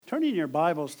Turn in your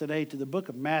Bibles today to the book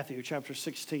of Matthew, chapter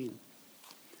 16.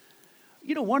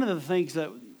 You know, one of the things that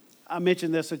I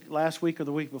mentioned this last week or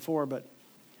the week before, but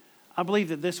I believe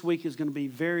that this week is going to be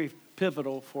very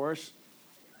pivotal for us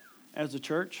as a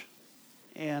church.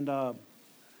 And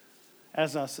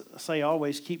as I say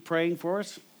always, keep praying for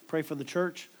us. Pray for the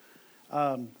church.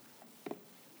 I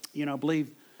believe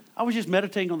I was just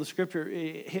meditating on the scripture.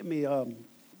 It hit me a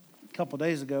couple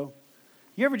days ago.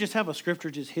 You ever just have a scripture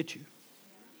just hit you?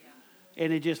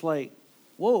 And it just like,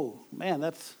 whoa, man,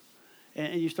 that's,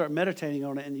 and you start meditating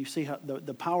on it and you see how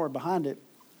the power behind it.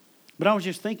 But I was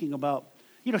just thinking about,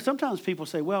 sometimes people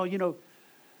say, well,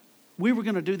 we were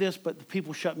going to do this, but the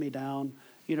people shut me down,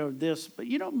 this. But,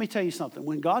 let me tell you something.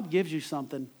 When God gives you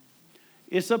something,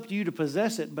 it's up to you to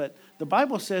possess it. But the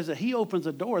Bible says that he opens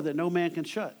a door that no man can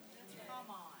shut.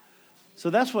 So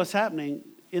that's what's happening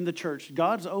in the church.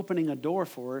 God's opening a door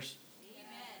for us.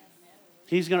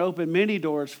 He's going to open many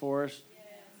doors for us.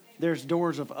 There's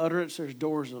doors of utterance. There's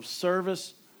doors of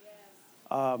service.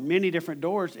 Many different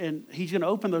doors. And he's going to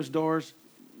open those doors,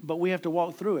 but we have to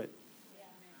walk through it.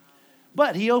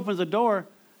 But he opens a door,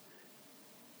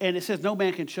 and it says no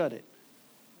man can shut it.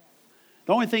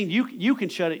 The only thing, you can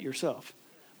shut it yourself.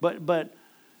 But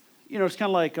it's kind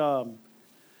of like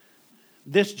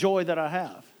this joy that I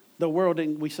have. The world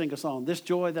didn't, we sing a song, this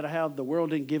joy that I have, the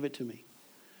world didn't give it to me.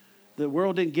 The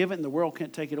world didn't give it, and the world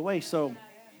can't take it away. So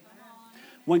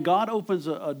when God opens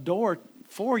a door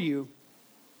for you,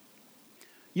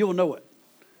 you'll know it.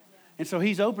 And so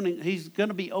he's going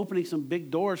to be opening some big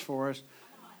doors for us.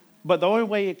 But the only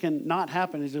way it can not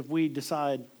happen is if we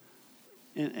decide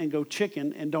and go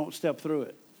chicken and don't step through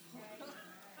it.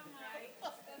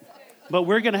 But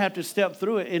we're going to have to step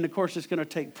through it. And of course, it's going to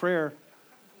take prayer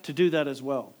to do that as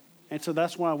well. And so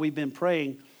that's why we've been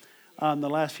praying the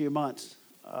last few months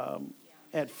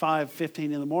at 5:15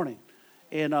 in the morning.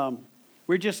 And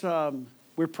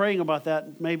we're praying about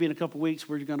that. Maybe in a couple weeks,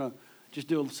 we're going to just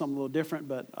do something a little different.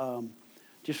 But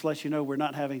just to let you know, we're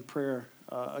not having prayer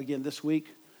again this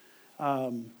week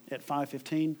at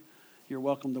 5:15. You're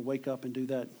welcome to wake up and do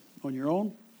that on your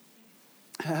own.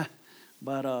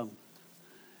 But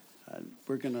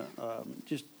we're going to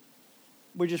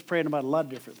we're just praying about a lot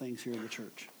of different things here in the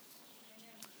church.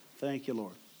 Thank you,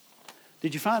 Lord.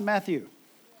 Did you find Matthew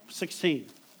 16?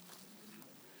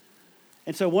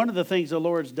 And so one of the things the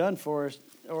Lord's done for us,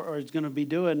 or is going to be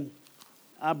doing,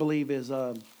 I believe, is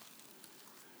we're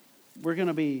going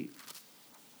to be,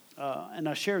 and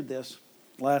I shared this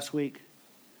last week,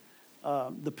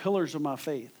 the pillars of my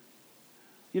faith.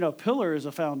 Pillar is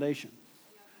a foundation.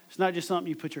 It's not just something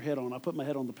you put your head on. I put my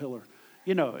head on the pillar.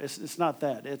 It's not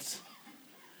that. It's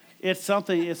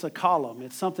something, it's a column.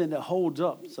 It's something that holds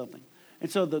up something.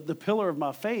 And so the pillar of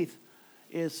my faith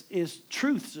is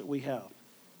truths that we have.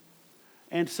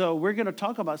 And so we're going to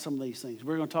talk about some of these things.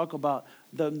 We're going to talk about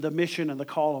the mission and the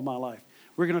call of my life.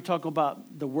 We're going to talk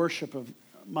about the worship,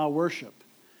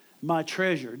 my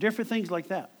treasure, different things like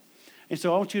that. And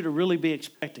so I want you to really be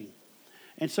expecting.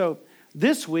 And so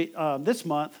this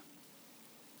month,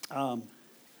 we're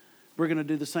going to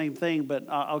do the same thing, but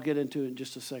I'll get into it in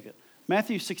just a second.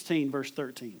 Matthew 16, verse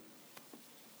 13.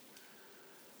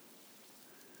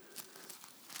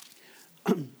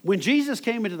 When Jesus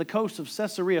came into the coast of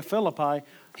Caesarea Philippi,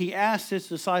 he asked his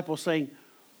disciples, saying,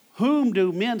 "Whom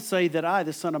do men say that I,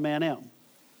 the Son of Man, am?"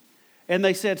 And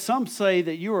they said, "Some say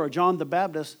that you are John the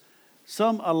Baptist,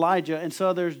 some Elijah, and so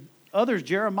others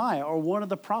Jeremiah, or one of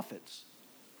the prophets."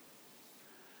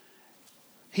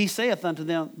 He saith unto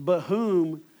them, "But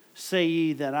whom say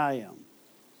ye that I am?"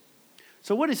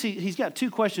 So what is he? He's got two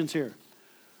questions here.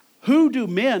 Who do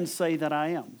men say that I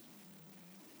am?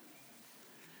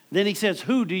 Then he says,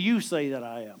 who do you say that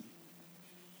I am?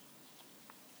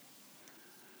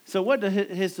 So what do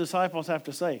his disciples have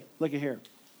to say? Look at here.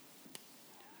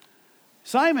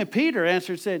 Simon Peter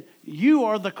answered and said, "You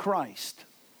are the Christ,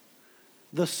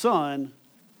 the Son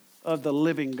of the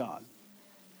living God."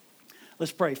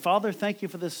 Let's pray. Father, thank you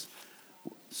for this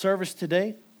service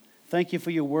today. Thank you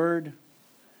for your word,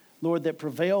 Lord, that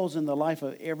prevails in the life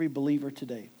of every believer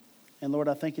today. And Lord,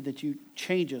 I thank you that you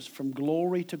change us from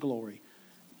glory to glory,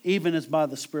 even as by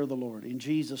the Spirit of the Lord. In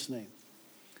Jesus' name,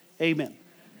 amen.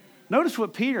 Notice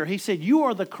what Peter, he said, "You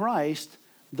are the Christ,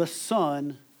 the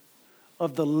Son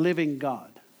of the living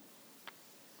God."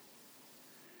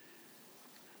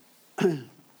 And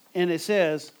it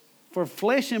says, "For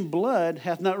flesh and blood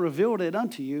hath not revealed it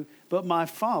unto you, but my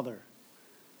Father.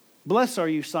 Blessed are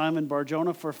you, Simon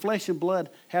Bar-Jonah, for flesh and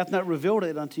blood hath not revealed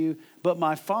it unto you, but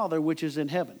my Father which is in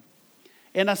heaven.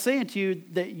 And I say unto you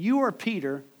that you are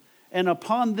Peter, and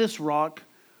upon this rock,"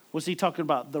 was he talking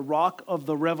about? The rock of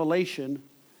the revelation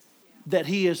that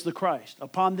he is the Christ.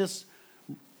 Upon this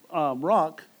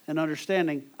rock and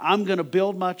understanding, I'm going to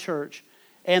build my church,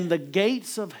 and the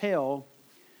gates of hell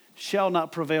shall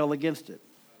not prevail against it.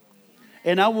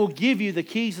 And I will give you the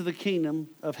keys of the kingdom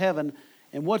of heaven,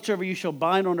 and whatsoever you shall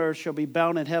bind on earth shall be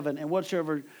bound in heaven, and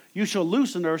whatsoever you shall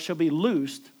loose on earth shall be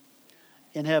loosed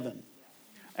in heaven.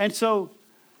 And so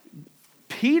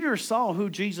Peter saw who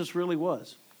Jesus really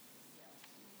was.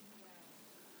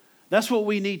 That's what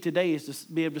we need today, is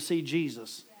to be able to see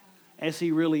Jesus as he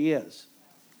really is.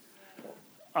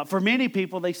 For many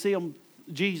people, they see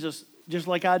Jesus, just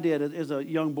like I did as a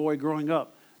young boy growing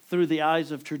up, through the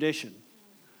eyes of tradition,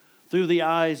 through the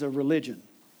eyes of religion.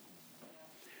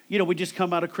 You know, we just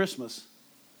come out of Christmas.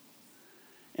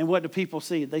 And what do people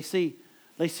see? They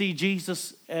see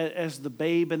Jesus as the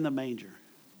babe in the manger.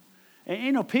 And,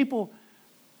 you know, people,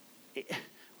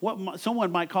 what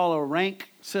someone might call a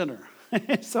rank sinner,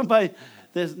 somebody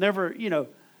that's never, you know,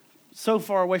 so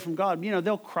far away from God, you know,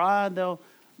 they'll cry, they'll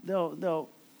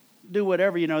do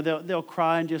whatever, you know, they'll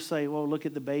cry and just say, well, look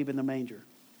at the babe in the manger.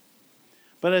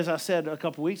 But as I said a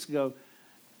couple weeks ago,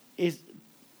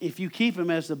 if you keep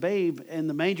him as the babe in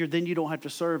the manger, then you don't have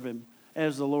to serve him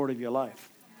as the Lord of your life.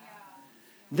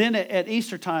 Then at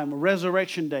Easter time,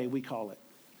 Resurrection Day, we call it.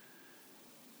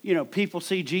 You know, people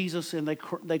see Jesus and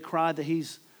they cry that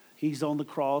he's on the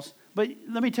cross. But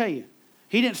let me tell you,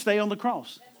 he didn't stay on the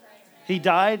cross. He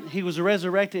died, he was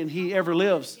resurrected, and he ever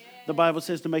lives, the Bible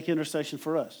says, to make intercession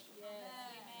for us.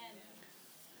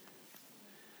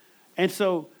 And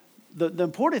so the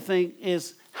important thing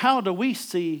is, how do we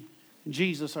see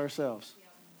Jesus ourselves?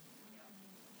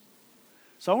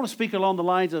 So I want to speak along the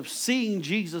lines of seeing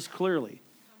Jesus clearly.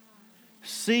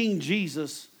 Seeing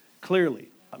Jesus clearly.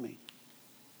 I mean,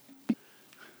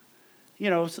 you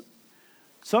know,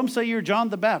 some say you're John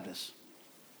the Baptist.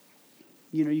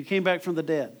 You know, you came back from the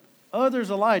dead.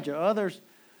 Others Elijah. Others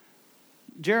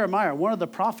Jeremiah, one of the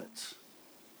prophets.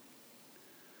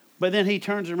 But then he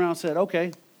turns around and said,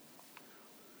 okay,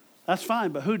 that's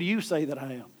fine, but who do you say that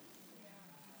I am?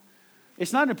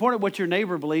 It's not important what your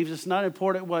neighbor believes. It's not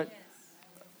important what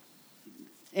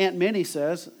Aunt Minnie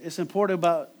says. It's important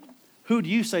about who do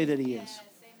you say that he is. Yes,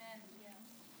 amen. Yeah.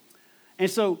 And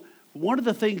so one of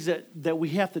the things that we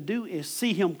have to do is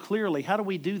see him clearly. How do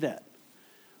we do that?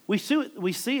 We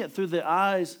see it through the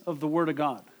eyes of the Word of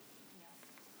God.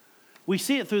 We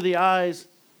see it through the eyes,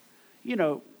 you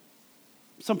know,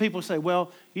 some people say,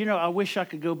 well, you know, I wish I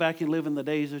could go back and live in the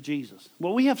days of Jesus.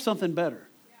 Well, we have something better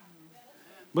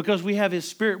because we have his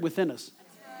Spirit within us.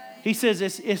 He says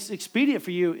it's expedient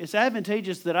for you. It's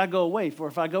advantageous that I go away. For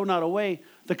if I go not away,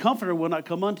 the Comforter will not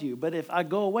come unto you. But if I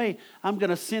go away, I'm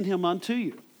going to send him unto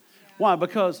you. Why?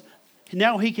 Because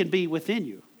now he can be within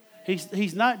you.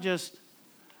 He's not just,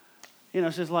 you know,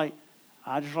 it's just like,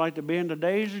 I just like to be in the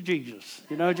days of Jesus.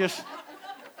 You know, just,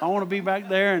 I want to be back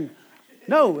there. And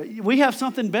no, we have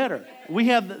something better. We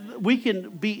can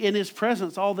be in his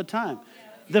presence all the time.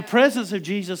 The presence of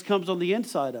Jesus comes on the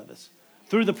inside of us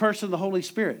through the person of the Holy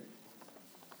Spirit.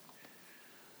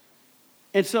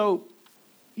 And so,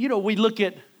 you know, we look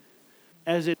at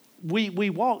we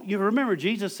walk. You remember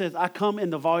Jesus says, I come in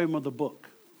the volume of the book.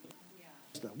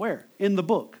 Yeah. Where? In the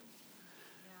book.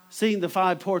 Yeah. Seeing the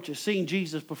 5 porches, seeing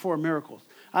Jesus perform miracles.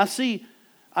 I see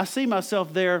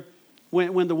myself there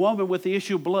when the woman with the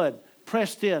issue of blood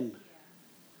pressed in. Yeah.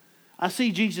 I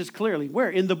see Jesus clearly. Where?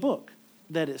 In the book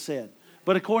that it said.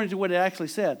 But according to what it actually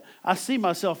said, I see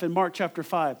myself in Mark chapter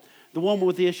 5. The woman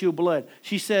with the issue of blood.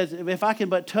 She says, if I can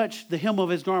but touch the hem of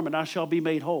his garment, I shall be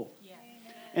made whole. Yeah.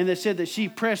 And it said that she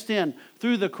pressed in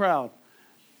through the crowd.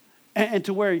 And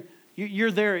to where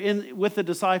you're there with the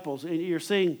disciples. And you're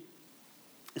seeing,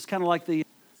 it's kind of like the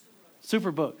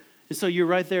Superbook. And so you're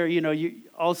right there, you know,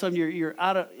 all of a sudden you're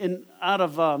out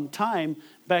of time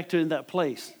back to that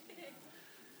place.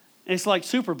 And it's like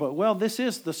Superbook. Well, this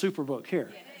is the Superbook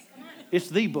here. It's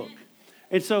the book.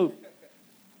 And so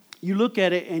you look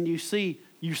at it and you see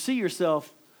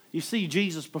yourself, you see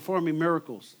Jesus performing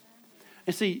miracles.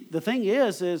 And see, the thing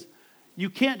is you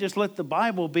can't just let the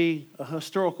Bible be a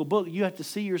historical book. You have to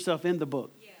see yourself in the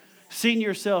book. Yes. Seeing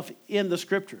yourself in the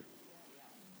Scripture.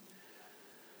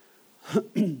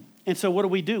 And so what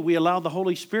do? We allow the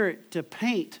Holy Spirit to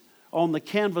paint on the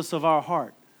canvas of our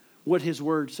heart what his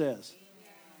word says.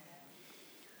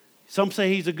 Some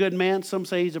say he's a good man. Some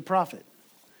say he's a prophet.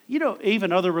 You know,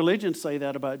 even other religions say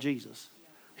that about Jesus.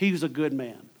 He was a good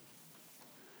man.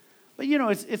 But, you know,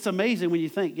 it's amazing when you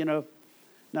think, you know,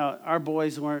 now our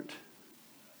boys weren't,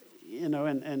 you know,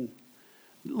 and a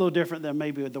little different than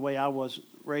maybe the way I was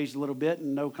raised a little bit,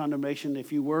 and no condemnation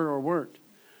if you were or weren't.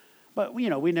 But, you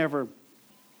know, we never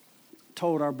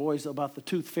told our boys about the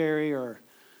Tooth Fairy, or,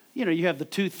 you have the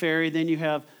Tooth Fairy, then you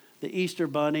have the Easter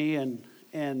Bunny,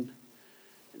 and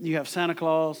you have Santa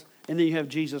Claus, and then you have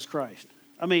Jesus Christ.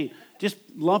 I mean, just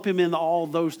lump him in all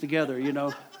those together,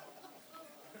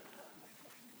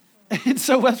 And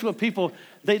so that's what people,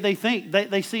 they think,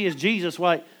 they see as Jesus,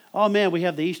 like, oh man, we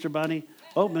have the Easter Bunny.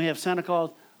 Oh, we have Santa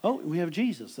Claus. Oh, we have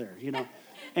Jesus there,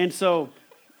 And so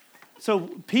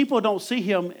people don't see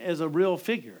him as a real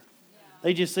figure.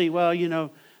 They just see, well,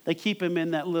 they keep him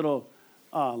in that little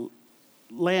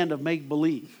land of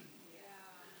make-believe.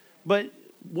 But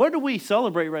what do we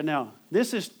celebrate right now?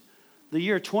 This is the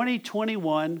year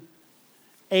 2021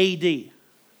 AD.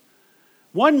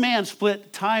 One man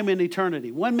split time and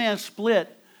eternity. One man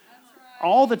split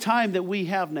all the time that we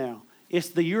have now. It's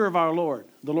the year of our Lord,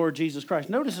 the Lord Jesus Christ.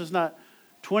 Notice it's not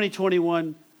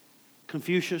 2021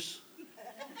 Confucius,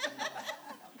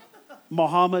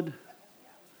 Muhammad,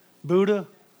 Buddha,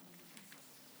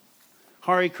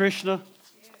 Hare Krishna.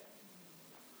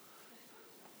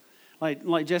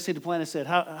 Like Jesse Duplantis said,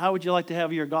 how would you like to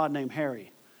have your God named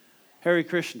Harry? Hare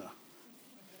Krishna.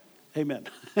 Amen.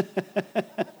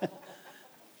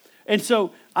 And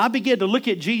so I began to look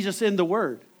at Jesus in the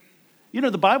Word.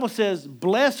 The Bible says,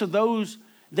 blessed are those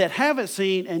that haven't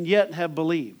seen and yet have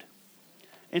believed.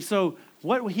 And so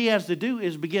what he has to do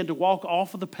is begin to walk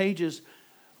off of the pages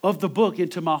of the book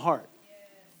into my heart.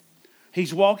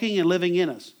 He's walking and living in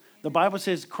us. The Bible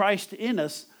says, Christ in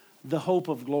us, the hope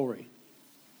of glory.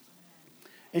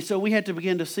 And so we had to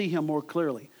begin to see him more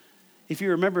clearly. If you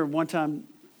remember one time,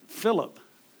 Philip,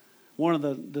 one of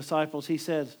the disciples, he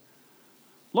says,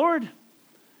 Lord,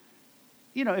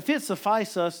 if it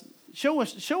suffice us, show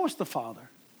us the Father.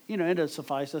 It'll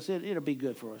suffice us. It'll be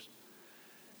good for us.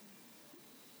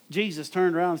 Jesus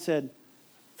turned around and said,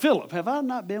 Philip, have I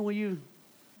not been with you?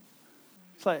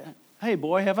 It's like, hey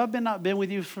boy, have I not been with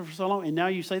you for so long? And now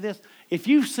you say this. If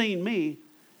you've seen me,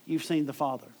 you've seen the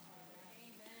Father.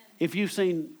 If you've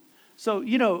seen, so,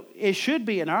 it should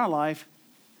be in our life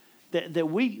that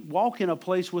we walk in a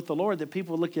place with the Lord that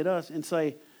people look at us and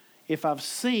say, if I've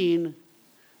seen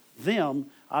them,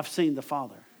 I've seen the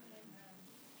Father.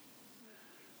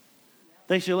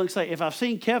 They should look and say, if I've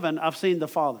seen Kevin, I've seen the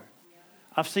Father.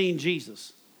 I've seen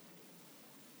Jesus.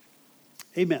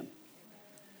 Amen.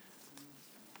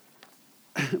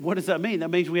 What does that mean? That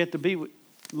means we have to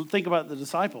think about the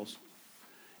disciples.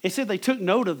 It said they took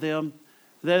note of them,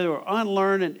 that they were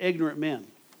unlearned and ignorant men.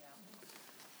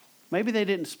 Maybe they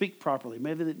didn't speak properly.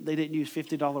 Maybe they didn't use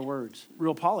 $50 words,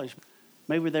 real polished.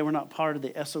 Maybe they were not part of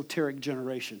the esoteric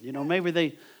generation. Maybe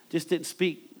they just didn't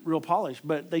speak real polished.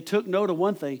 But they took note of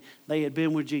one thing. They had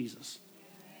been with Jesus.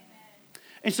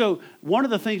 And so one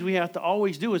of the things we have to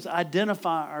always do is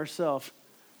identify ourselves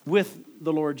with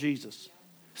the Lord Jesus.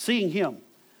 Seeing him.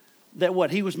 That what?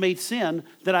 He was made sin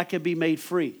that I could be made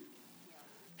free.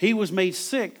 He was made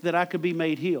sick that I could be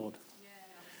made healed.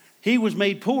 He was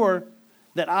made poor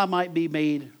that I might be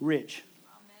made rich.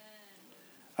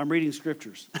 I'm reading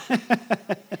scriptures.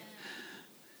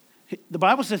 The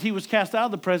Bible says he was cast out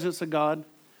of the presence of God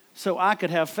so I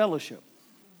could have fellowship.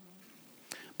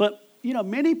 But,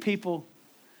 many people,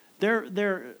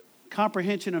 their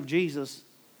comprehension of Jesus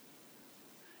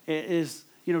is,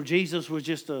 Jesus was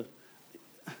just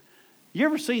you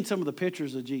ever seen some of the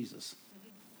pictures of Jesus?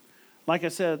 Like I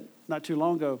said not too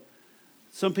long ago,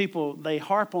 some people, they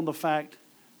harp on the fact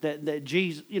that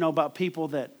Jesus, about people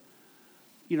that,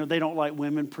 they don't like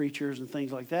women preachers and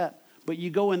things like that. But you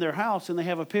go in their house and they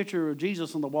have a picture of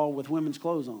Jesus on the wall with women's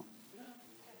clothes on.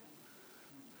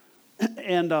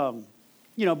 And,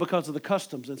 because of the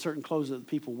customs and certain clothes that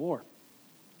people wore.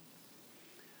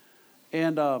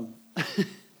 And,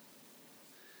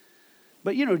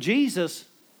 but, Jesus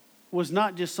was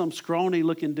not just some scrawny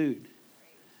looking dude.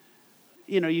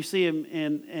 You see him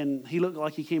and he looked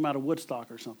like he came out of Woodstock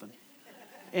or something.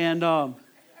 And,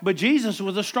 but Jesus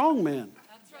was a strong man.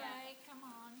 That's right, come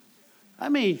on. I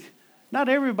mean, not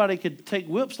everybody could take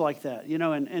whips like that,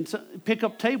 and pick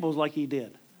up tables like he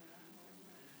did.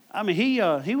 I mean,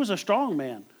 he was a strong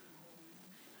man.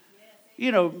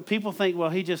 People think,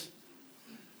 well,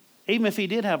 even if he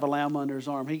did have a lamb under his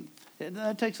arm,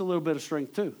 that takes a little bit of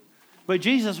strength too. But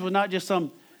Jesus was not just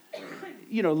some,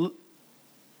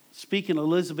 speaking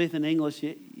Elizabethan English,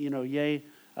 yea,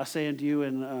 I say unto you,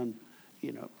 and,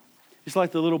 it's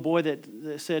like the little boy that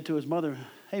said to his mother,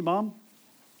 hey, Mom,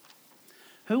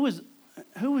 who was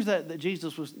that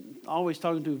Jesus was always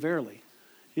talking to verily?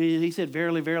 He said,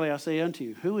 verily, verily, I say unto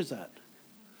you. Who is that?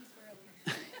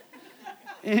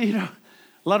 And, a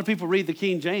lot of people read the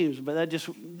King James, but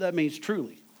that means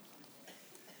truly.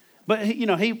 But,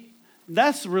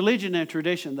 That's religion and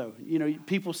tradition, though. You know,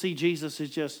 people see Jesus as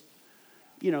just,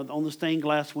 you know, on the stained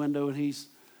glass window, and he's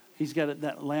got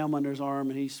that lamb under his arm,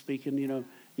 and he's speaking, you know,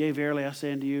 yea, verily I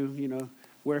say unto you, you know,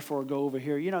 wherefore go over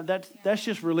here. You know, that's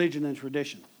just religion and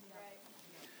tradition.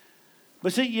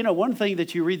 But see, you know, one thing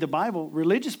that you read the Bible,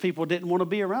 religious people didn't want to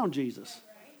be around Jesus.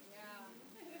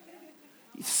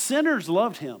 Sinners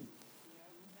loved him.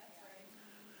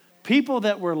 People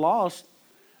that were lost.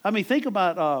 I mean, think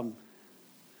about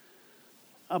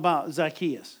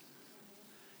Zacchaeus.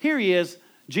 Here he is.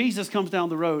 Jesus comes down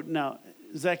the road. Now,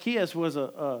 Zacchaeus was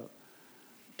a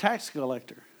tax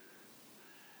collector.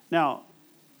 Now,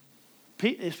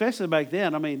 especially back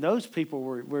then, I mean, those people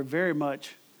were very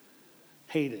much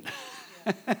hated.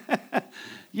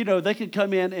 You know, they could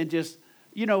come in and just,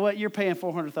 you know what, you're paying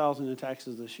 $400,000 in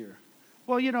taxes this year.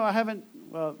 Well, you know, I haven't.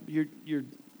 Well,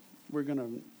 we're going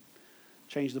to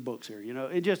change the books here. You know,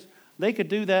 they could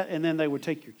do that, and then they would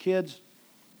take your kids,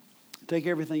 take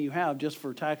everything you have just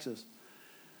for taxes.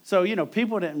 So, you know,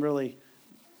 people didn't really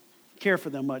care for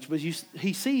them much. But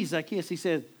he sees Zacchaeus. He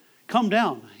said, come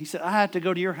down. He said, I have to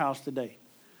go to your house today.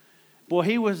 Boy,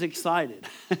 he was excited.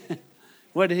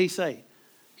 What did he say?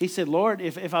 He said, Lord,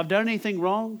 if I've done anything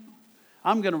wrong,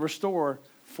 I'm going to restore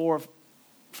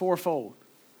fourfold.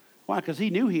 Why? Because he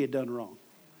knew he had done wrong.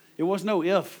 It was no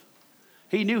if.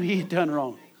 He knew he had done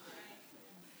wrong.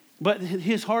 But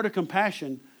his heart of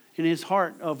compassion and his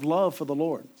heart of love for the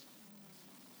Lord.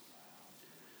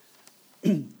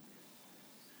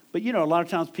 But, you know, a lot of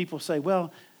times people say,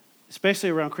 well, especially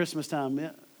around Christmas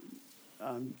time,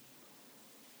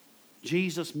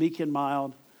 Jesus, meek and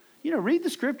mild. You know, read the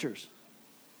scriptures.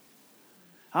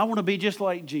 I want to be just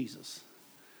like Jesus.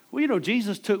 Well, you know,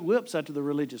 Jesus took whips after the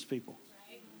religious people.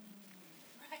 Right.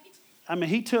 I mean,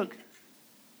 he took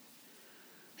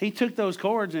those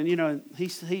cords and, you know,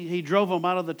 he drove them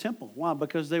out of the temple. Why?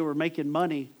 Because they were making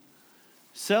money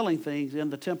selling things in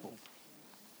the temple.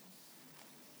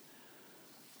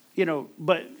 You know,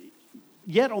 but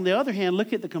yet on the other hand,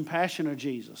 look at the compassion of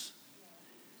Jesus.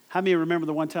 How many remember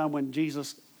the one time when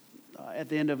Jesus, at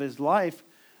the end of his life,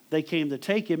 they came to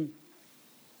take him,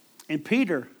 and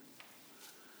Peter,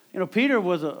 you know, Peter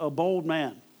was a bold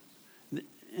man,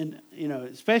 and you know,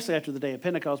 especially after the day of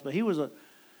Pentecost. But he was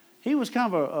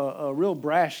kind of a real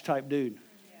brash type dude,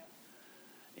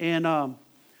 and so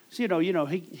you know,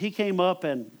 he came up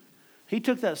and he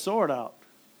took that sword out.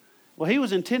 Well, he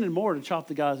was intending more to chop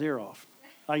the guy's ear off.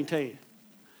 I can tell you,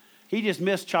 he just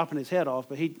missed chopping his head off,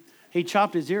 but he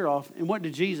chopped his ear off. And what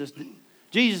did Jesus do?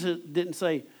 Jesus didn't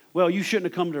say, well, you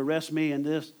shouldn't have come to arrest me and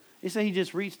this. He said he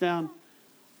just reached down,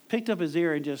 picked up his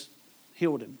ear, and just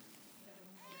healed him.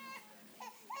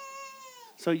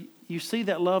 So you see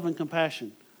that love and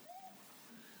compassion.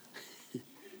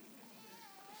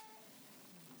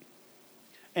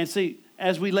 And see,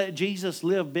 as we let Jesus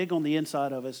live big on the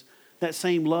inside of us, that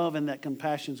same love and that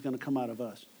compassion is going to come out of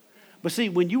us. But see,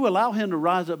 when you allow him to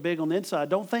rise up big on the inside,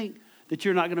 don't think that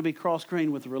you're not going to be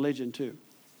cross-grained with religion too.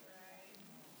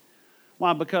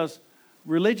 Why? Because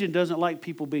religion doesn't like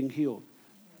people being healed.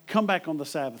 Come back on the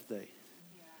Sabbath day.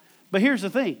 But here's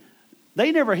the thing.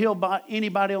 They never healed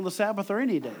anybody on the Sabbath or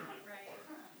any day.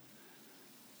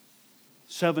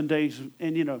 7 days,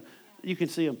 and you know, you can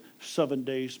see them, 7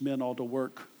 days men ought to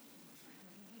work.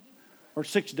 Or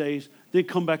 6 days, they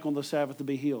come back on the Sabbath to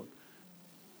be healed.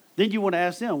 Then you want to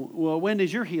ask them, well, when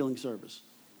is your healing service?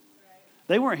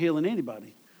 They weren't healing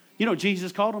anybody. You know,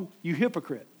 Jesus called them, you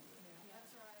hypocrite.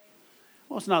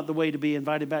 Well, it's not the way to be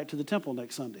invited back to the temple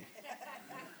next Sunday.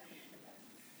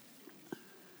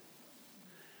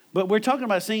 But we're talking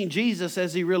about seeing Jesus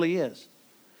as he really is.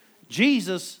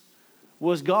 Jesus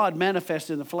was God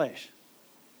manifested in the flesh.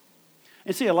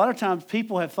 And see, a lot of times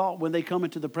people have thought when they come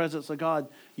into the presence of God,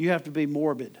 you have to be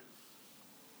morbid.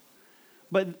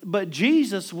 But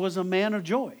Jesus was a man of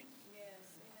joy. Yes,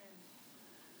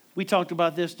 we talked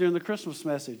about this during the Christmas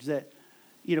message that,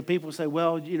 you know, people say,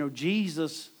 well, you know,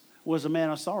 Jesus was a man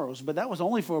of sorrows. But that was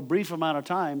only for a brief amount of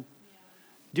time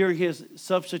during his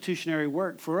substitutionary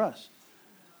work for us.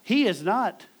 He is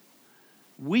not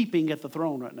weeping at the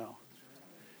throne right now.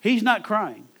 He's not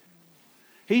crying.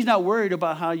 He's not worried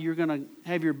about how you're going to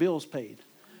have your bills paid.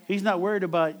 He's not worried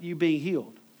about you being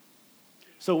healed.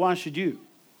 So why should you?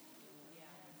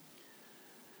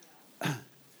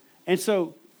 And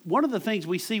so one of the things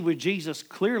we see with Jesus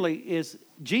clearly is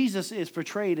Jesus is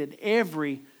portrayed in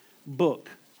every book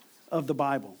of the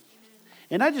Bible.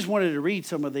 And I just wanted to read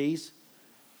some of these.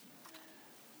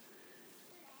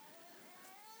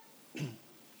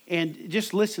 And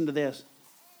just listen to this.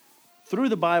 Through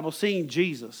the Bible, seeing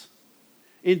Jesus.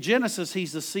 In Genesis,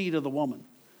 he's the seed of the woman.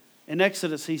 In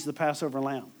Exodus, he's the Passover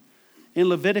lamb. In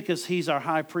Leviticus, he's our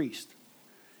high priest.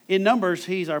 In Numbers,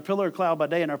 he's our pillar of cloud by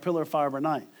day and our pillar of fire by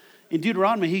night. In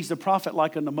Deuteronomy, he's the prophet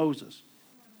like unto Moses.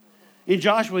 In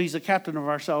Joshua, he's the captain of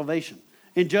our salvation.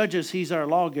 In Judges, he's our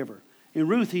lawgiver. In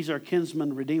Ruth, he's our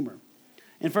kinsman redeemer.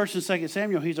 In 1 and 2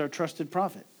 Samuel, he's our trusted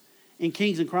prophet. In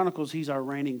Kings and Chronicles, he's our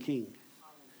reigning king.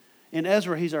 In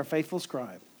Ezra, he's our faithful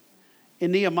scribe.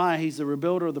 In Nehemiah, he's the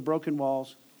rebuilder of the broken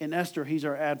walls. In Esther, he's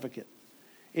our advocate.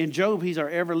 In Job, he's our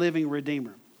ever-living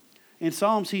redeemer. In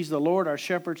Psalms, he's the Lord our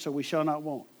shepherd, so we shall not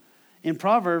want. In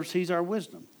Proverbs, he's our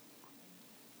wisdom.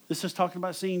 This is talking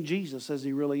about seeing Jesus as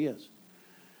he really is.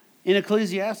 In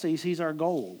Ecclesiastes, he's our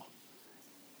goal.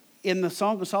 In the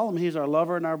Song of Solomon, he's our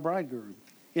lover and our bridegroom.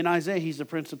 In Isaiah, he's the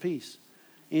Prince of Peace.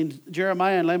 In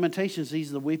Jeremiah and Lamentations,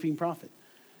 he's the weeping prophet.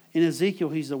 In Ezekiel,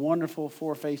 he's the wonderful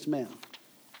four-faced man.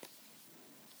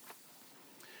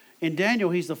 In Daniel,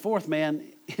 he's the fourth man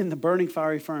in the burning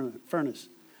fiery furnace.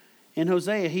 In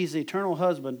Hosea, he's the eternal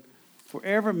husband,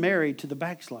 forever married to the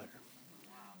backslider.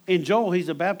 In Joel, he's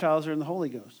a baptizer in the Holy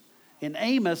Ghost. In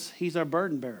Amos, he's our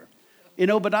burden bearer. In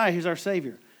Obadiah, he's our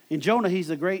Savior. In Jonah, he's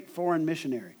the great foreign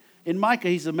missionary. In Micah,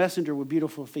 he's the messenger with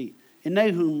beautiful feet. In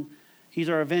Nahum, he's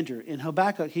our avenger. In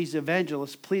Habakkuk, he's the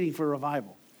evangelist pleading for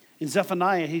revival. In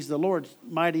Zephaniah, he's the Lord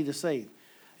mighty to save.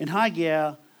 In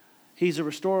Haggai, he's the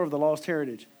restorer of the lost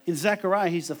heritage. In Zechariah,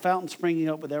 he's the fountain springing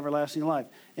up with everlasting life.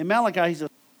 In Malachi, he's the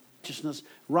righteousness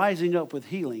rising up with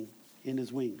healing in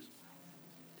his wings.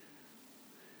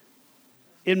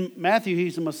 In Matthew,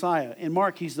 he's the Messiah. In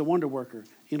Mark, he's the wonder worker.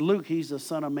 In Luke, he's the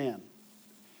Son of Man.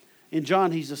 In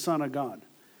John, he's the Son of God.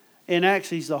 In Acts,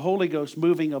 he's the Holy Ghost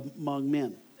moving among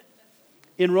men.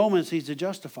 In Romans, he's the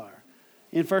justifier.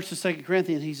 In 1 and 2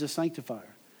 Corinthians, he's the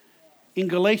sanctifier. In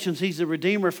Galatians, he's the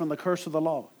redeemer from the curse of the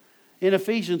law. In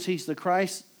Ephesians, he's the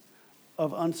Christ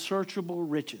of unsearchable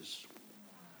riches.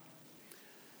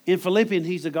 In Philippians,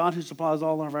 he's the God who supplies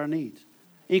all of our needs.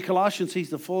 In Colossians, he's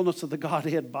the fullness of the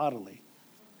Godhead bodily.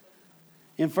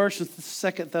 In 1 and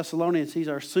 2 Thessalonians, he's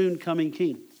our soon-coming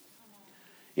King.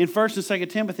 In 1 and 2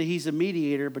 Timothy, he's the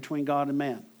mediator between God and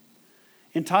man.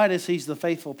 In Titus, he's the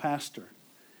faithful pastor.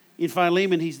 In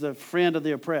Philemon, he's the friend of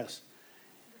the oppressed.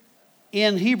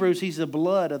 In Hebrews, he's the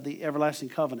blood of the everlasting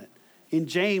covenant. In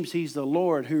James, he's the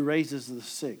Lord who raises the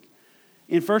sick.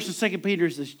 In 1 and 2 Peter,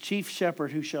 he's the chief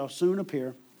shepherd who shall soon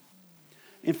appear.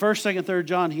 In 1, 2, and 3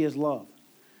 John, he is love.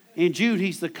 In Jude,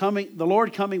 he's the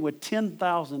Lord coming with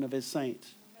 10,000 of his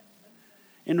saints.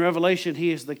 In Revelation,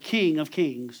 he is the King of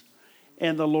kings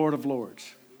and the Lord of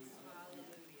lords.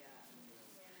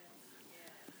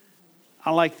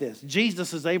 I like this.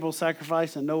 Jesus is Abel's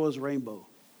sacrifice and Noah's rainbow.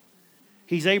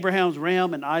 He's Abraham's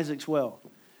ram and Isaac's well.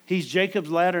 He's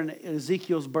Jacob's ladder and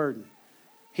Ezekiel's burden.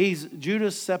 He's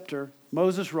Judah's scepter,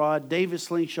 Moses' rod, David's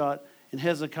slingshot, and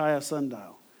Hezekiah's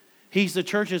sundial. He's the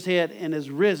church's head and is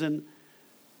risen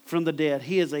from the dead.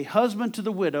 He is a husband to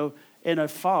the widow and a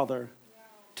father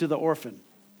to the orphan.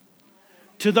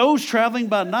 To those traveling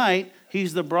by night,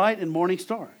 he's the bright and morning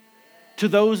star. To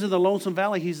those in the lonesome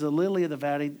valley, he's the lily of the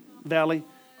valley,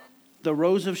 the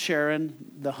rose of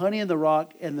Sharon, the honey in the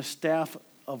rock, and the staff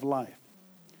of life.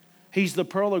 He's the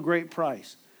pearl of great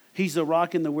price. He's the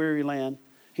rock in the weary land.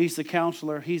 He's the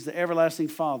counselor. He's the everlasting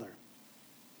Father.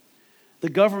 The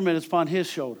government is upon his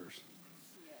shoulders.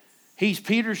 He's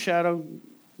Peter's shadow,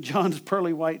 John's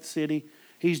pearly white city.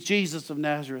 He's Jesus of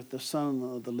Nazareth, the Son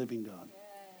of the living God.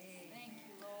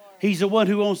 He's the one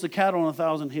who owns the cattle on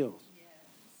 1,000 hills.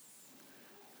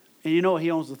 And you know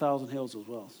he owns the 1,000 hills as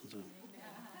well. So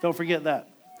don't forget that.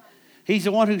 He's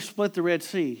the one who split the Red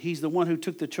Sea. He's the one who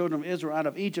took the children of Israel out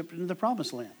of Egypt into the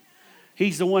promised land.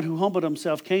 He's the one who humbled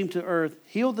himself, came to earth,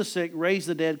 healed the sick, raised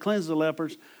the dead, cleansed the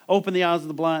lepers, opened the eyes of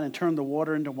the blind, and turned the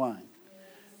water into wine.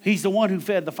 He's the one who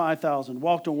fed the 5,000,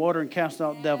 walked on water, and cast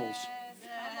out devils.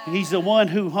 He's the one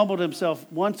who humbled himself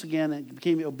once again and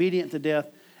became obedient to death,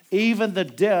 even the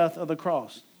death of the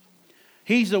cross.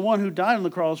 He's the one who died on the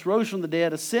cross, rose from the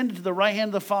dead, ascended to the right hand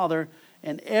of the Father,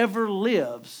 and ever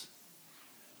lives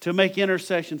to make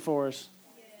intercession for us.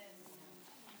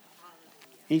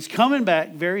 He's coming back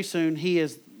very soon.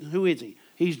 Who is he?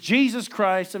 He's Jesus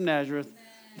Christ of Nazareth,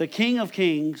 the King of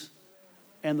kings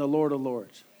and the Lord of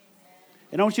lords.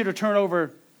 And I want you to turn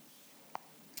over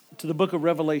to the book of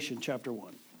Revelation, chapter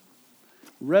 1.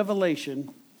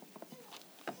 Revelation,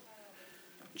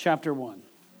 chapter 1.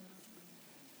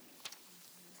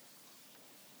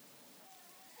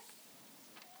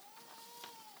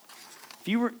 If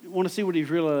you want to see what he's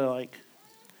really like,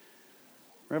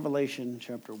 Revelation,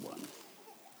 chapter 1.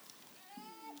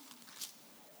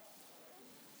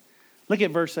 Look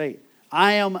at verse 8.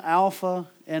 I am Alpha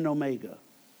and Omega,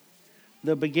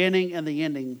 the beginning and the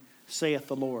ending, saith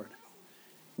the Lord,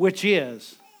 which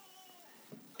is,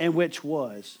 and which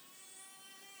was,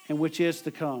 and which is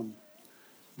to come,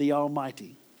 the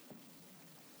Almighty.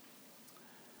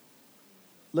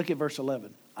 Look at verse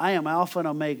 11. I am Alpha and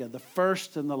Omega, the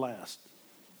first and the last.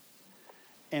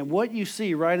 And what you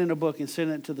see, write in a book and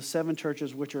send it to the 7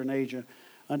 churches which are in Asia,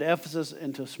 unto Ephesus,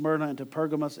 and to Smyrna, and to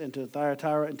Pergamos, and to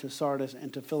Thyatira, and to Sardis,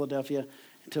 and to Philadelphia,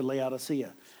 and to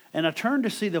Laodicea. And I turned to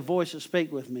see the voice that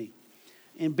spake with me.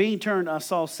 And being turned, I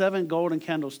saw 7 golden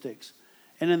candlesticks.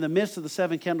 And in the midst of the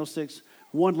 7 candlesticks,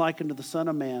 one like unto the Son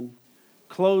of Man,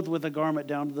 clothed with a garment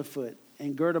down to the foot,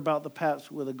 and girt about the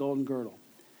paps with a golden girdle.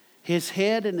 His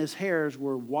head and his hairs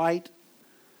were white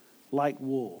like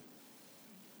wool,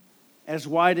 as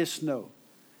white as snow.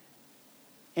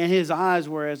 And his eyes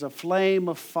were as a flame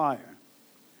of fire,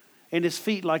 and his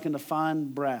feet like unto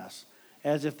fine brass,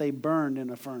 as if they burned in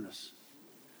a furnace.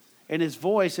 And his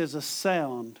voice as a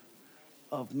sound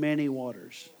of many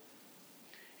waters.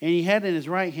 And he had in his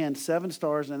right hand 7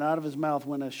 stars, and out of his mouth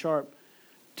went a sharp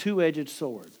 2-edged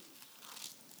sword.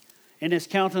 And his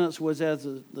countenance was as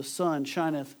the sun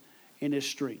shineth in his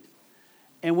strength.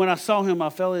 And when I saw him, I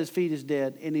fell at his feet as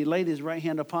dead. And he laid his right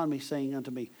hand upon me, saying unto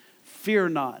me, Fear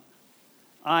not,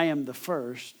 I am the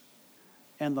first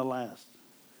and the last.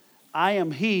 I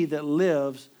am he that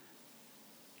liveth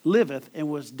and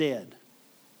was dead.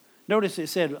 Notice it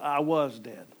said, I was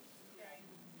dead.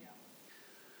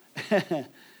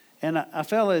 And I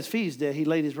fell at his feet as dead. He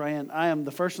laid his right hand. I am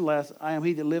the first and last. I am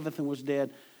he that liveth and was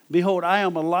dead. Behold, I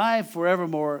am alive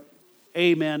forevermore.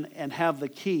 Amen. And have the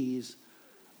keys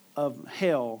of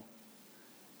hell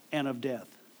and of death.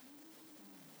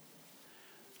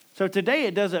 So today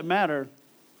it doesn't matter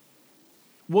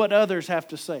what others have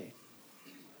to say.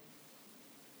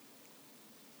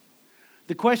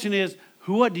 The question is,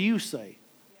 what do you say?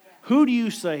 Who do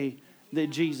you say that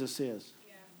Jesus is?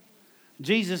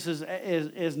 Jesus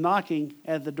is knocking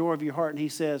at the door of your heart, and he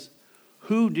says,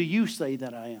 who do you say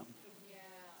that I am?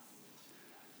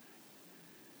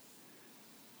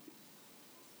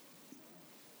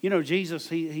 You know, Jesus,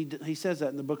 he says that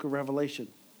in the book of Revelation.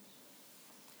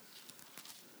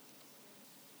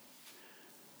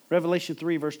 Revelation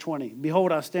 3, verse 20.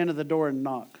 Behold, I stand at the door and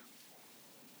knock.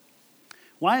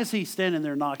 Why is he standing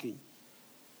there knocking?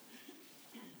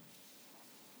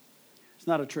 It's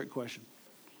not a trick question.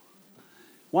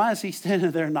 Why is he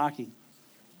standing there knocking?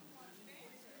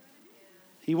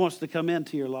 He wants to come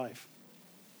into your life.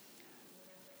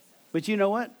 But you know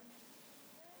what?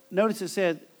 Notice it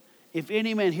said, if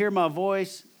any man hear my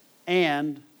voice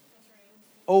and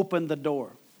open the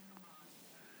door.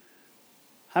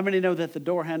 How many know that the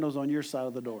door handle's on your side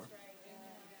of the door?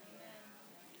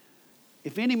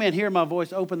 If any man hear my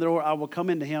voice, open the door, I will come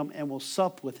into him and will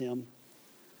sup with him,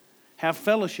 have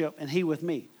fellowship, and he with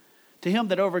me. To him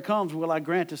that overcomes will I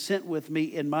grant to sit with me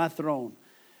in my throne,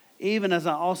 even as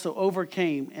I also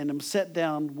overcame and am set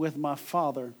down with my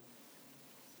Father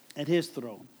at his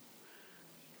throne.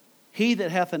 He that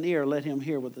hath an ear, let him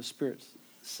hear what the Spirit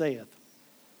saith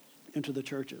unto the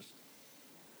churches.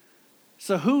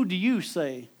 So who do you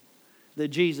say that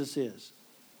Jesus is?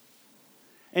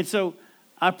 And so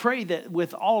I pray that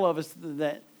with all of us,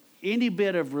 that any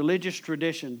bit of religious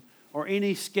tradition or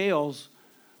any scales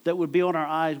that would be on our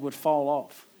eyes would fall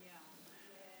off.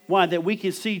 Why? That we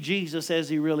can see Jesus as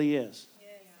he really is.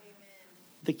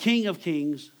 The King of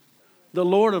Kings, the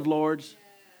Lord of Lords,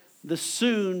 the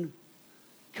soon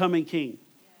coming King.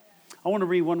 I want to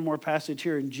read one more passage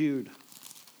here in Jude.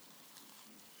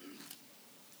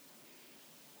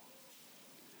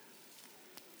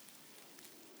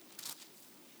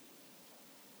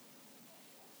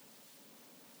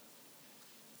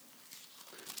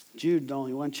 Jude,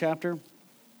 only one chapter.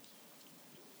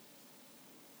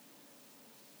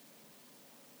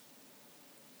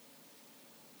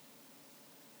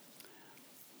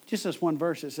 Just this one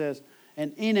verse, it says,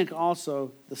 and Enoch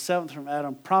also, the 7th from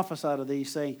Adam, prophesied of these,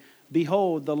 saying,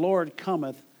 Behold, the Lord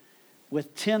cometh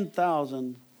with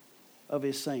 10,000 of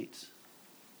his saints.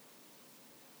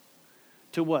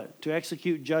 To what? To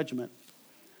execute judgment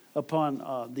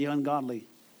upon the ungodly.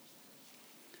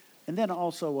 And then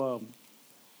also,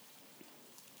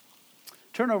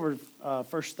 turn over 1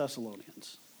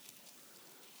 Thessalonians.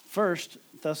 1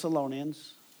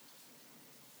 Thessalonians.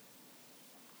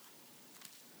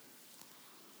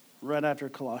 Right after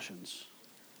Colossians.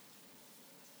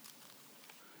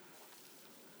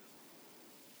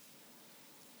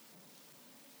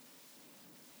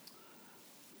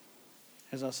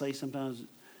 As I say sometimes,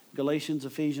 Galatians,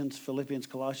 Ephesians, Philippians,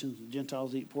 Colossians,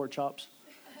 Gentiles eat pork chops.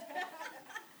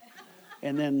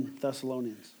 And then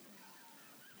Thessalonians.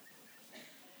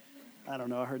 I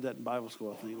don't know, I heard that in Bible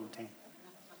school, I think, one time.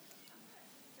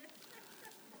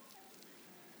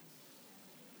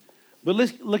 But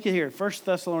let's look at here, 1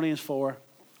 Thessalonians 4.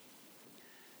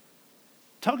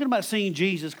 Talking about seeing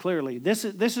Jesus clearly. This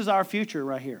is our future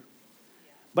right here.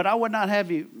 But I would not have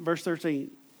you, verse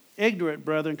 13, ignorant,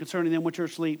 brethren, concerning them which are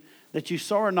asleep, that you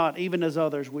sorrow not, even as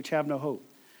others which have no hope.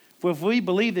 For if we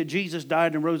believe that Jesus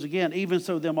died and rose again, even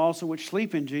so them also which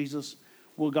sleep in Jesus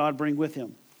will God bring with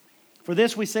him. For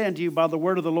this we say unto you by the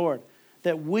word of the Lord,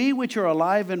 that we which are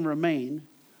alive and remain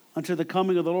unto the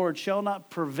coming of the Lord shall not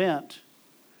prevent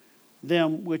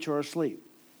them which are asleep.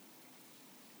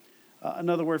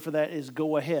 Another word for that is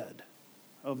go ahead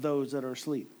of those that are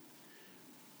asleep.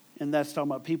 And that's talking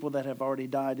about people that have already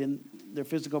died in their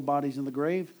physical bodies in the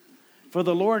grave. For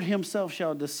the Lord himself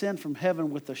shall descend from heaven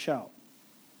with a shout.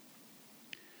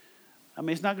 I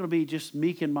mean, it's not going to be just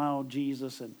meek and mild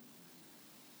Jesus and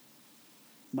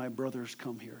my brothers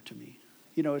come here to me.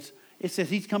 You know, it says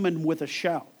he's coming with a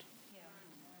shout.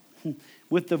 Yeah.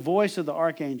 With the voice of the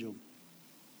archangel.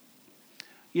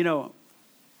 You know,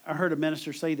 I heard a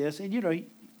minister say this, and you know,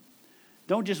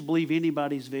 don't just believe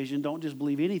anybody's vision. Don't just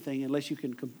believe anything unless you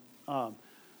can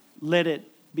let it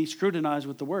be scrutinized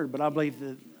with the word. But I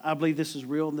believe this is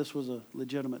real and this was a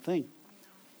legitimate thing.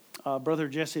 Brother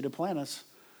Jesse Duplantis,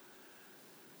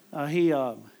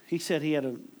 he said he had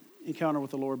an encounter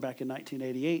with the Lord back in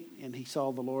 1988, and he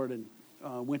saw the Lord and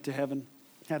went to heaven,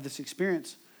 had this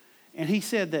experience. And he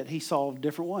said that he saw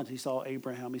different ones. He saw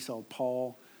Abraham, he saw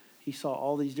Paul, he saw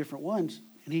all these different ones.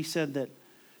 And he said that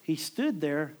he stood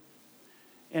there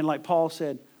and like Paul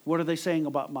said, what are they saying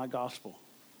about my gospel?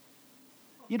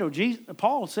 You know,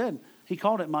 Paul said, he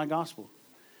called it my gospel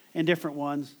and different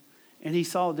ones. And he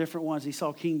saw different ones. He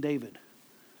saw King David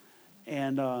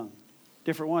and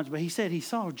different ones. But he said he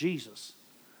saw Jesus.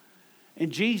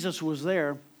 And Jesus was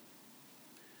there.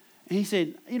 And he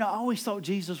said, you know, I always thought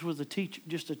Jesus was a teacher,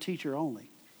 just a teacher only.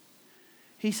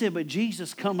 He said, but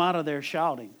Jesus come out of there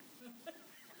shouting.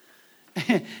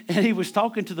 And he was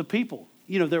talking to the people,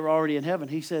 you know, that were already in heaven.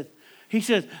 He said,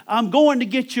 I'm going to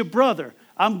get your brother.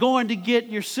 I'm going to get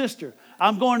your sister.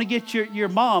 I'm going to get your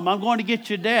mom. I'm going to get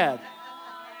your dad.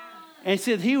 And he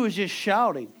said he was just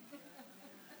shouting.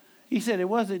 He said it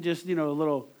wasn't just, you know, a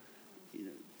little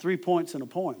 3 points in a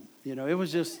poem. You know, it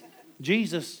was just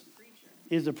Jesus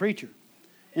is a preacher.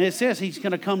 And it says he's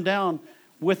going to come down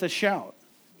with a shout.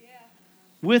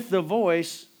 With the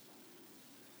voice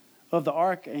of the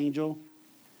archangel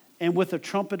and with the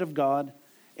trumpet of God,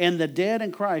 and the dead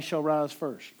in Christ shall rise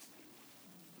first.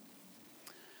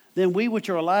 Then we which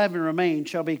are alive and remain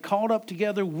shall be caught up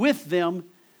together with them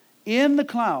in the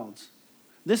clouds.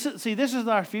 This is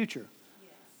our future.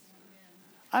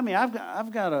 I mean,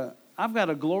 I've got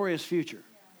a glorious future.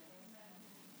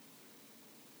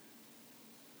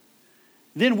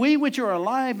 Then we which are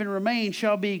alive and remain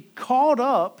shall be caught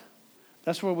up.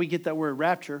 That's where we get that word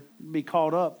rapture, be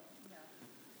caught up.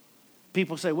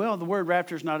 People say, well, the word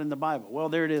rapture is not in the Bible. Well,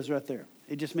 there it is right there.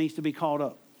 It just means to be caught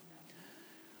up.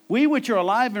 We which are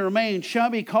alive and remain shall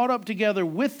be caught up together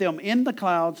with them in the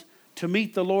clouds to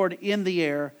meet the Lord in the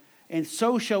air, and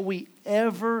so shall we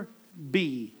ever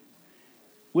be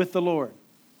with the Lord.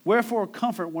 Wherefore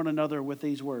comfort one another with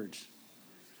these words.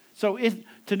 So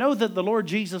to know that the Lord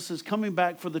Jesus is coming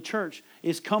back for the church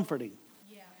is comforting.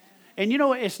 Yeah. And you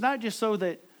know, it's not just so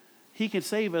that he can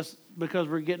save us because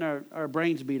we're getting our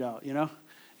brains beat out, you know.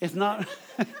 It's not,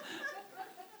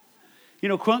 you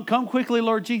know, come quickly,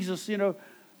 Lord Jesus, you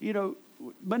know,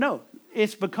 but no,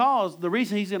 it's because the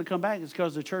reason he's going to come back is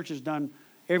because the church has done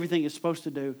everything it's supposed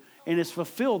to do and it's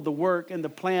fulfilled the work and the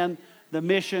plan, the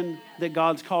mission that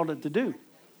God's called it to do.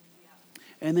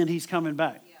 And then he's coming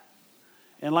back.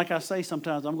 And like I say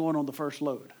sometimes, I'm going on the first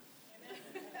load.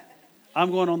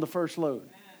 I'm going on the first load.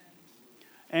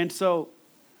 And so,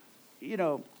 you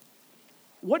know,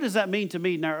 what does that mean to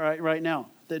me right now?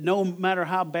 That no matter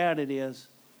how bad it is,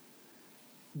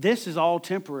 this is all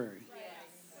temporary.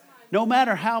 No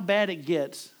matter how bad it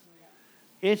gets,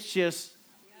 it's just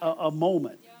a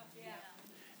moment.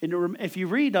 And if you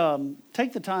read,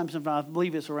 take the time sometime, I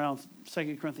believe it's around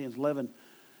 2 Corinthians 11.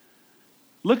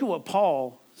 Look at what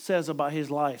Paul says about his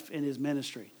life and his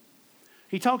ministry.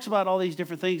 He talks about all these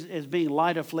different things as being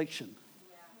light affliction.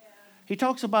 He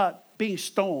talks about being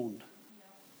stoned.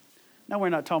 Now we're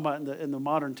not talking about in the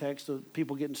modern text of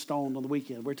people getting stoned on the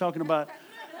weekend. We're talking about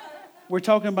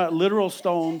literal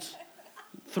stones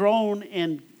thrown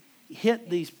and hit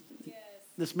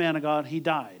this man of God. He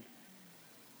died.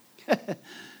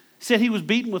 Said he was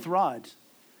beaten with rods.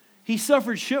 He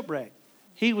suffered shipwreck.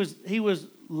 He was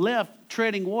left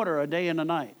treading water a day and a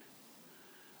night.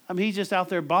 I mean, he's just out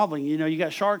there bobbling. You know, you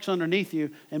got sharks underneath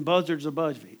you and buzzards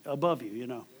above you, you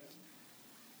know.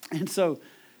 And so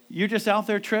you're just out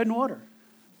there treading water.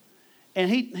 And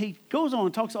he goes on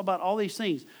and talks about all these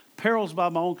things. Perils by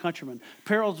my own countrymen,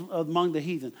 perils among the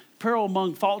heathen, peril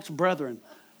among false brethren.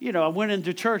 I went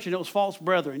into church and it was false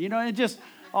brethren, and just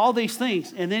all these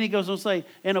things. And then he goes on to say,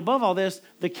 and above all this,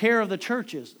 the care of the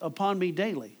churches upon me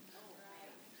daily.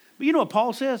 But you know what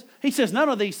Paul says? He says, none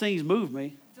of these things move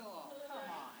me.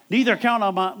 Neither count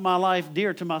on my life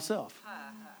dear to myself.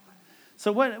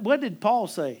 So what did Paul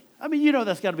say? I mean,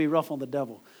 that's got to be rough on the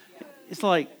devil. It's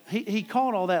like he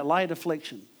called all that light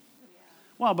affliction.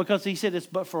 Why? Because he said it's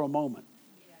but for a moment.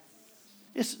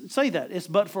 Say that. It's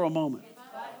but for a moment.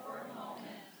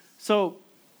 So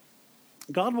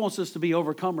God wants us to be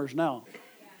overcomers now.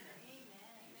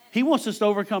 He wants us to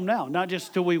overcome now, not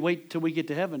just till we wait till we get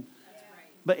to heaven.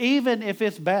 But even if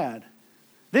it's bad,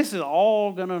 this is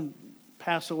all going to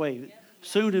pass away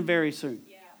soon and very soon.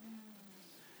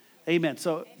 Amen.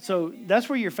 So that's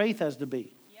where your faith has to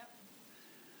be.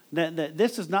 That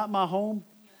this is not my home.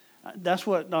 That's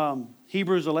what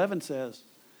Hebrews 11 says.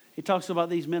 It talks about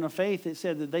these men of faith. It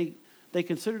said that they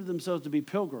considered themselves to be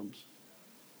pilgrims.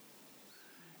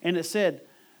 And it said,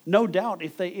 no doubt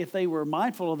if they were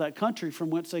mindful of that country from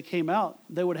whence they came out,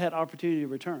 they would have had opportunity to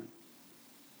return.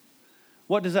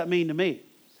 What does that mean to me?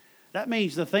 That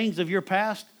means the things of your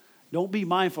past, don't be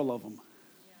mindful of them.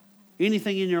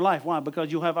 Anything in your life. Why?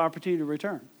 Because you'll have opportunity to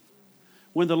return.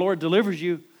 When the Lord delivers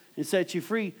you and sets you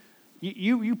free,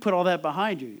 you put all that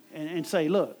behind you and say,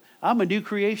 look, I'm a new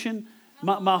creation.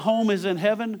 My home is in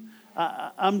heaven.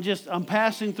 I'm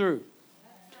passing through.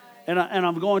 And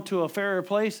I'm going to a fairer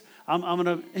place. I'm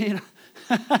going to,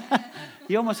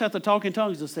 you almost have to talk in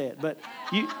tongues to say it. But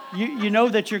you know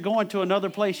that you're going to another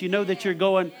place. You know that you're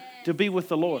going to be with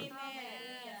the Lord.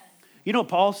 You know what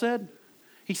Paul said?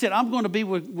 He said, I'm going to be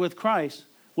with Christ,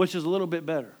 which is a little bit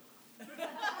better.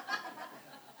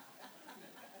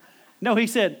 No, he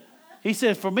said,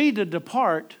 for me to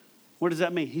depart, what does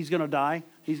that mean? He's going to die.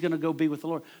 He's going to go be with the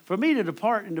Lord. For me to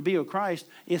depart and to be with Christ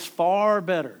is far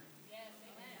better.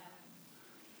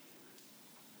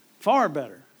 Far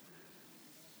better.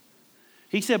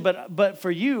 He said, but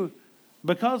for you,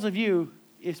 because of you,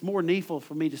 it's more needful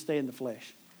for me to stay in the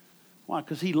flesh. Why?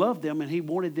 Because he loved them and he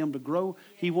wanted them to grow.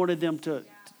 He wanted them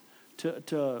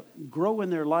to grow in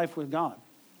their life with God.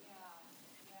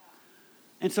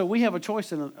 And so we have a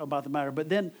choice about the matter. But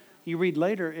then you read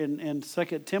later in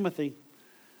 2 Timothy,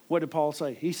 what did Paul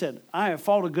say? He said, I have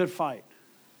fought a good fight.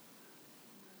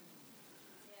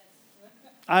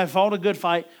 I have fought a good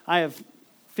fight. I have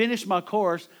finished my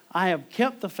course. I have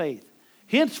kept the faith.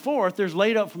 Henceforth, there's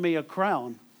laid up for me a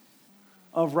crown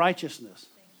of righteousness,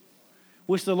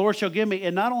 which the Lord shall give me,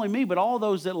 and not only me, but all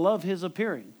those that love his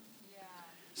appearing.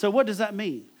 So what does that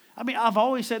mean? I mean, I've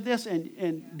always said this,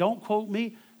 and don't quote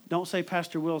me. Don't say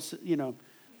Pastor Will,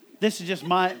 this is just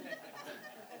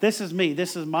this is me.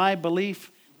 This is my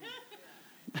belief.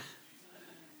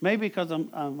 Maybe because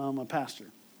I'm a pastor.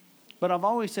 But I've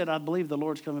always said I believe the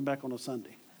Lord's coming back on a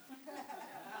Sunday.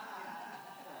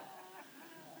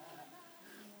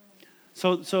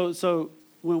 So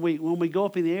when we go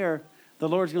up in the air, the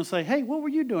Lord's going to say, hey, what were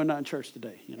you doing not in church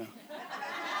today?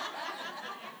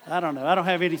 I don't know. I don't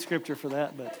have any scripture for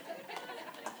that, but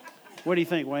what do you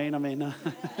think, Wayne? I mean,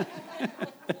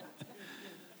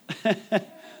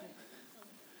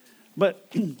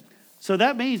 but so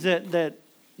that means that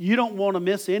you don't want to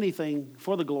miss anything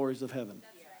for the glories of heaven.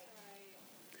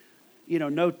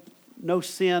 No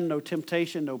sin, no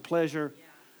temptation, no pleasure.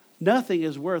 Nothing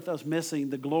is worth us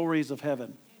missing the glories of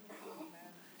heaven.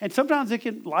 And sometimes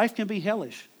life can be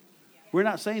hellish. We're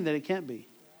not saying that it can't be.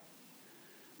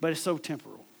 But it's so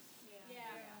temporal.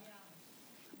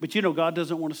 But God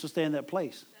doesn't want us to stay in that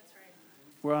place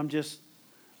where I'm just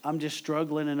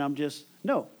struggling and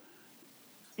no.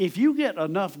 If you get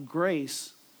enough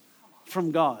grace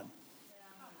from God,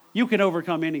 you can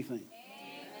overcome anything.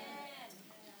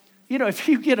 If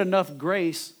you get enough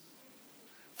grace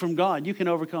from God, you can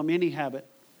overcome any habit,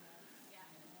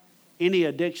 any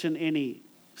addiction, any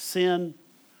sin.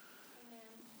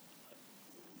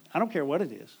 I don't care what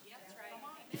it is.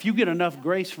 If you get enough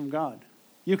grace from God,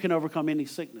 you can overcome any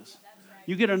sickness.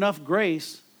 You get enough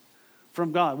grace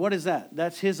from God. What is that?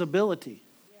 That's his ability.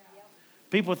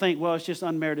 People think, well, it's just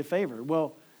unmerited favor.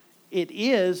 Well, it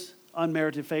is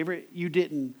unmerited favor. You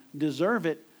didn't deserve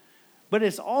it. But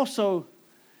it's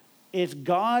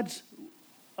God's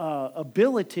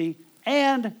ability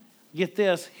and, get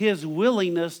this, his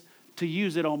willingness to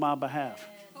use it on my behalf.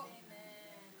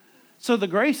 So the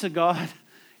grace of God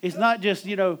is not just,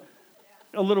 a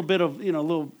little bit of, a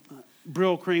little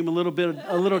Brill cream, a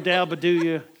little dab of do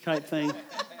you type thing.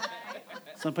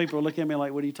 Some people look at me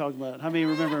like, what are you talking about? How many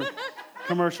remember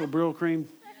commercial Brill cream?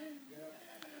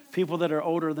 People that are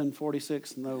older than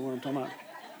 46 know what I'm talking about.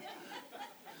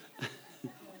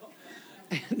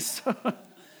 And so,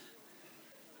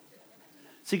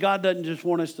 see, God doesn't just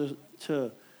want us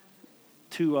to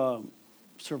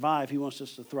survive. He wants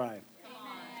us to thrive.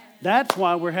 That's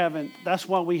why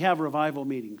we have revival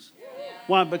meetings.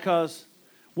 Why? Because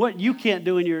what you can't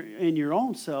do in your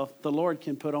own self, the Lord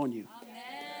can put on you.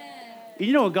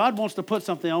 You know, God wants to put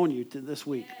something on you this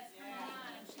week.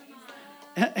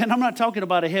 And I'm not talking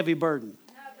about a heavy burden.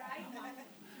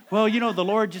 Well, you know, the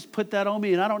Lord just put that on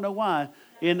me, and I don't know why.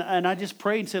 And I just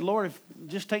prayed and said, Lord,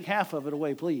 just take half of it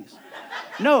away, please.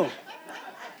 No.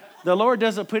 The Lord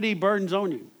doesn't put any burdens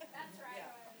on you.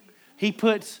 He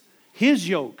puts His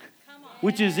yoke,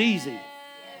 which is easy.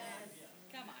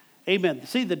 Amen.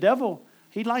 See, the devil,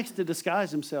 he likes to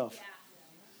disguise himself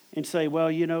and say,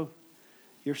 well, you know,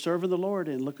 you're serving the Lord,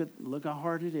 and look how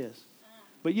hard it is.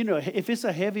 But, you know, if it's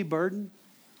a heavy burden,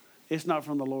 it's not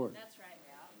from the Lord. That's right.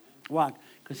 Why?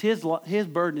 Because his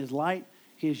burden is light.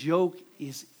 His yoke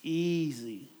is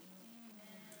easy.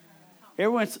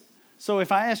 So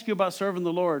if I ask you about serving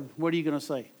the Lord, what are you going to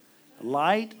say?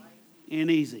 Light and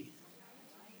easy.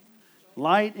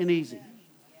 Light and easy.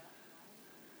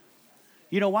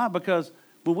 You know why? Because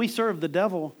when we served the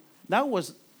devil, that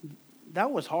was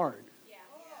hard.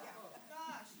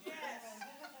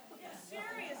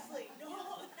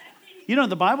 You know,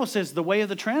 the Bible says the way of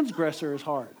the transgressor is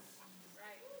hard.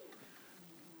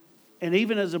 And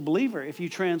even as a believer, if you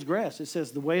transgress, it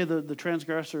says the way of the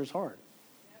transgressor is hard.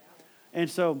 And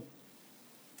so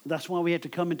that's why we have to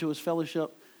come into His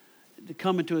fellowship, to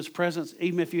come into His presence.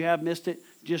 Even if you have missed it,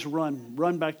 just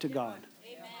run back to God.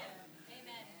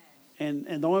 Amen.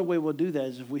 And the only way we'll do that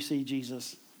is if we see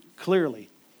Jesus clearly.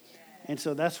 And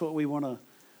so that's what we want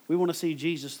to see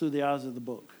Jesus through the eyes of the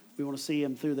book. We want to see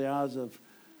Him through the eyes of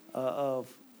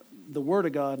the Word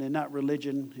of God, and not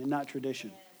religion and not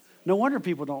tradition. No wonder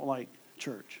people don't like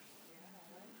church.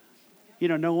 You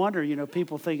know, no wonder, you know,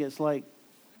 people think it's like,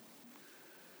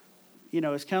 you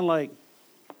know, it's kind of like,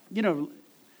 you know,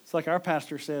 it's like our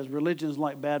pastor says, religion is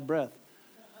like bad breath.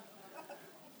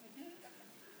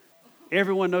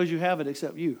 Everyone knows you have it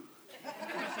except you.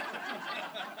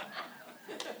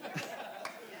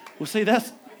 Well, see,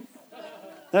 that's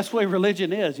the way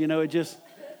religion is. You know, it just,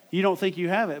 you don't think you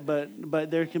have it, but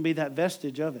there can be that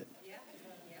vestige of it.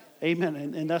 Amen.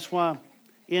 And that's why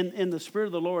in the Spirit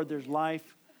of the Lord, there's life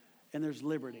and there's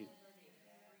liberty.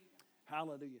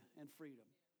 Hallelujah. And freedom.